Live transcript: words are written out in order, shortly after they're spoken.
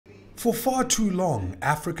For far too long,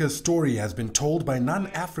 Africa's story has been told by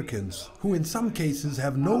non-Africans who in some cases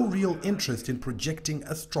have no real interest in projecting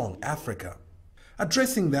a strong Africa.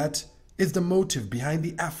 Addressing that is the motive behind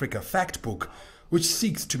the Africa Factbook, which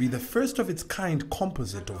seeks to be the first of its kind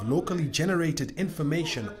composite of locally generated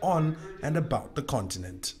information on and about the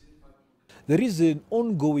continent. There is an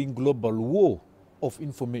ongoing global war of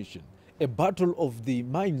information, a battle of the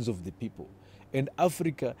minds of the people, and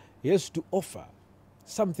Africa has to offer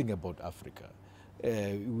something about Africa.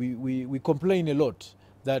 We complain a lot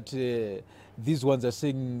that these ones are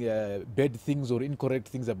saying bad things or incorrect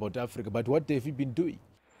things about Africa, but what have we been doing?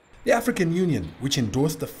 The African Union, which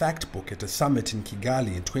endorsed the Factbook at a summit in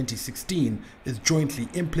Kigali in 2016, is jointly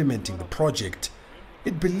implementing the project.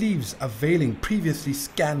 It believes availing previously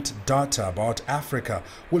scant data about Africa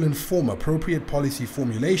will inform appropriate policy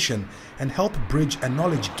formulation and help bridge a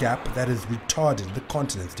knowledge gap that has retarded the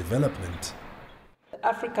continent's development.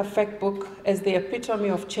 Africa Factbook as the epitome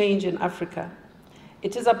of change in Africa.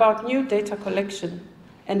 It is about new data collection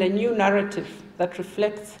and a new narrative that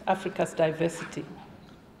reflects Africa's diversity.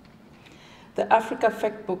 The Africa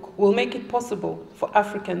Factbook will make it possible for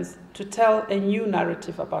Africans to tell a new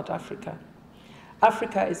narrative about Africa.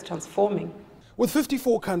 Africa is transforming. With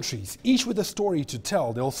 54 countries, each with a story to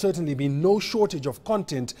tell, there will certainly be no shortage of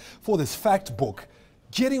content for this Factbook.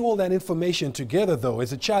 Getting all that information together, though,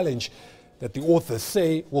 is a challenge that the authors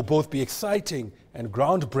say will both be exciting and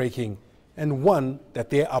groundbreaking, and one that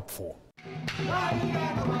they're up for.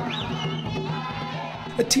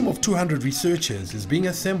 A team of 200 researchers is being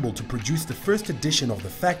assembled to produce the first edition of the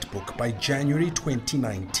Factbook by January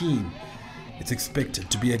 2019. It's expected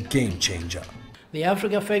to be a game changer. The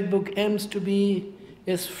Africa Factbook aims to be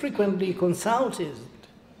as frequently consulted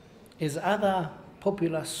as other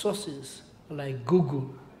popular sources like Google.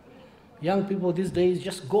 Young people these days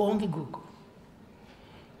just go on the Google.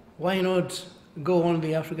 Why not go on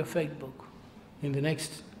the Africa Factbook in the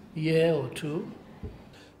next year or two?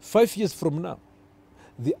 5 years from now,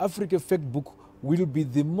 the Africa Factbook will be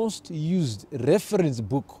the most used reference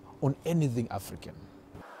book on anything African.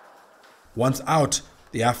 Once out,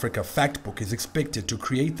 the Africa Factbook is expected to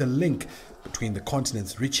create the link between the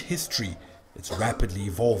continent's rich history, its rapidly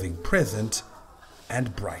evolving present,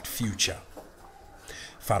 and bright future.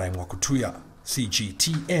 Farai Mwakutuya,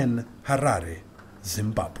 CGTN, Harare,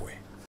 Zimbabwe.